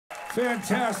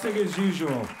Fantastic as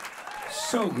usual.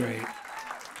 So great.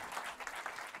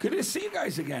 Good to see you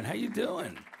guys again. How you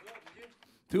doing?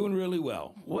 Doing really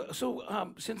well. So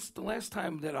since the last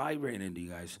time that I ran into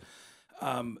you guys,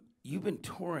 you've been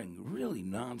touring really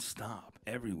nonstop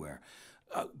everywhere.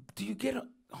 Do you get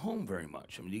home very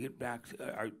much? I mean, do you get back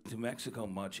to Mexico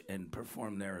much and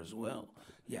perform there as well?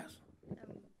 Yes.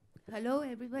 Hello,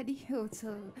 everybody.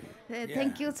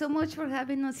 Thank you so much for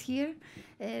having us here.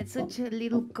 Such a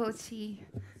little cozy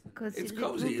It's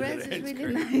cozy, isn't it? It's It's really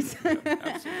great. nice.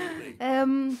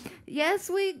 Absolutely. Yes,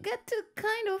 we get to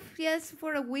kind of,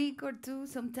 for a week or two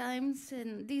sometimes.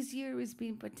 And this year has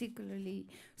been particularly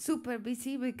super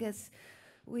busy because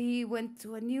we went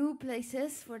to a new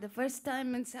places for the first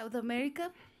time in South America.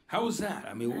 How was that?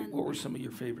 I mean, what were some of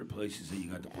your favorite places that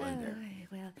you got to play there?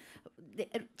 Well,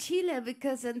 Chile,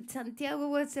 because in Santiago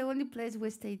was the only place we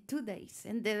stayed 2 days,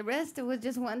 and the rest it was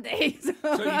just 1 day. So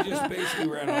you just basically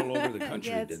ran all over the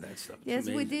country and Yes. did that stuff. It's Yes,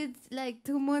 we amazing. did like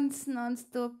 2 months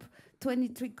nonstop,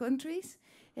 23 countries,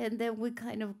 and then we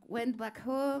kind of went back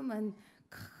home and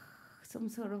some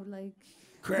sort of like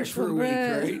Crash for a week,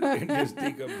 decompress. right? And just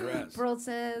decompress.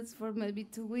 process for maybe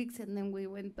 2 weeks, and then we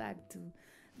went back to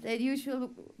the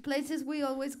usual places we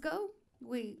always go.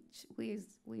 We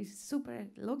super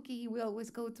lucky. We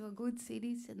always go to good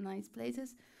cities and nice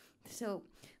places. So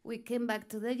we came back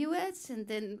to the U.S. and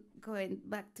then going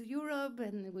back to Europe,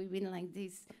 and we've been like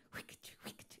this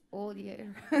all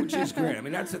year. Which is great. I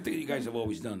mean, that's the thing you guys have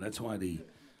always done. That's why the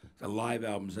live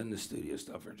albums and the studio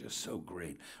stuff are just so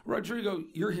great. Rodrigo,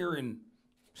 you're here in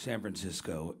San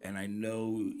Francisco, and I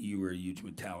know you were a huge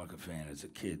Metallica fan as a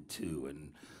kid too,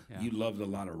 and you loved a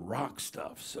lot of rock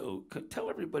stuff. So tell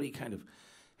everybody kind of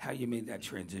how you made that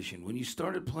transition. When you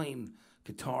started playing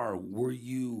guitar,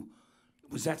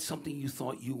 was that something you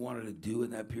thought you wanted to do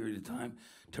in that period of time,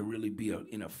 to really be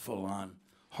in a full-on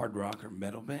hard rock or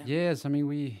metal band? Yes, I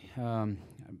mean,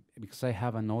 because I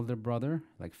have an older brother,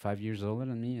 like 5 years older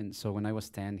than me, and so when I was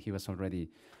 10, he was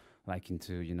already like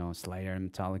into, Slayer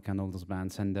and Metallica and all those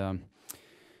bands. And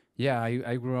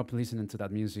I grew up listening to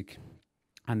that music.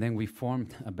 And then we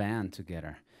formed a band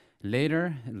together.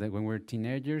 Later, like when we were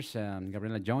teenagers,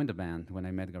 Gabriela joined the band when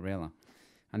I met Gabriela.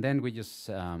 And then we just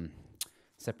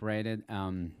separated.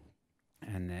 My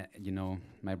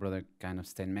brother kind of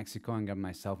stayed in Mexico, and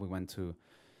myself, we went to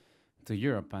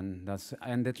Europe. And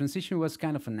the transition was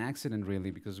kind of an accident, really,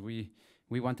 because we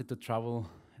wanted to travel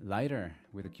lighter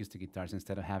with acoustic guitars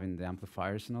instead of having the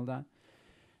amplifiers and all that.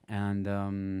 And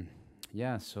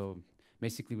so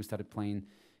basically we started playing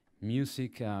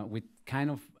music with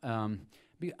kind of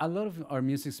a lot of our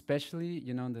music, especially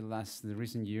the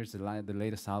recent years, the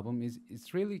latest album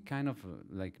it's really kind of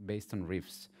like based on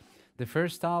riffs. The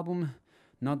first album,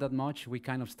 not that much. We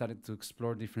kind of started to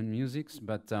explore different musics,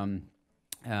 but the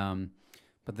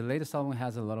latest album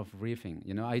has a lot of riffing.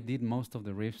 I did most of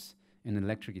the riffs in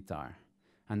electric guitar,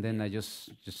 and then I just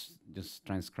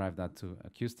transcribed that to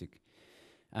acoustic.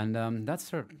 And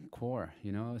that's our core,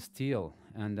 steel.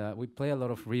 And we play a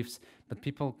lot of riffs, but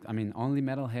people, I mean, only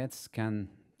metalheads can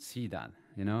see that,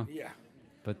 Yeah.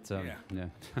 But yeah.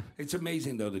 It's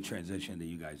amazing, though, the transition that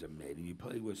you guys have made. And you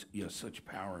play with such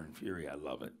power and fury. I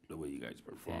love it, the way you guys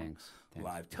perform Thanks.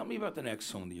 live. Tell me about the next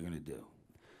song that you're going to do.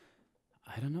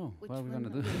 I don't know. Which what are we one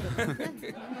going to do?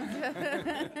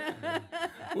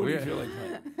 What do you feel like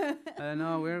playing? I don't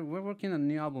know. We're working on a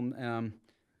new album.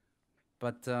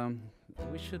 But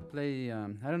we should play.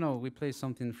 I don't know. We play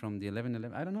something from the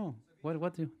 11/11. I don't know. What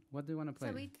do you want to play?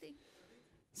 Savitri.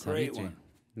 Great Savitri.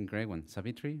 one. Great one.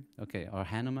 Savitri. Okay. Or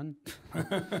Hanuman.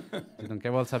 You don't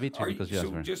care. Well, Savitri because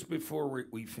So yes, just before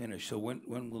we finish, so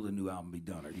when will the new album be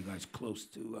done? Are you guys close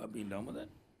to being done with it?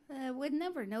 We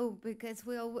never know because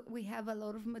we have a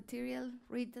lot of material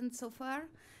written so far,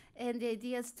 and the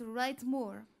idea is to write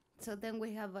more. So then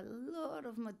we have a lot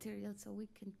of material so we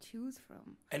can choose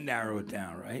from. And narrow it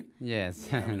down, right? Yes.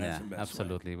 I mean, that's the best way.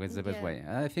 absolutely. It's the best Yeah. way.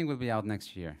 I think we'll be out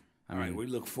next year. All right, we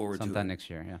look forward to sometime it. next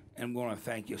year. Yeah. And we want to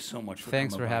thank you so much for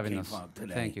Thanks coming for by having us. KFOG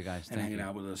today. Thank you, guys. And Thank hanging you.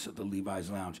 out with us at the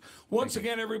Levi's Lounge. Once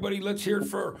again, everybody, let's hear it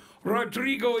for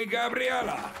Rodrigo y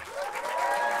Gabriela.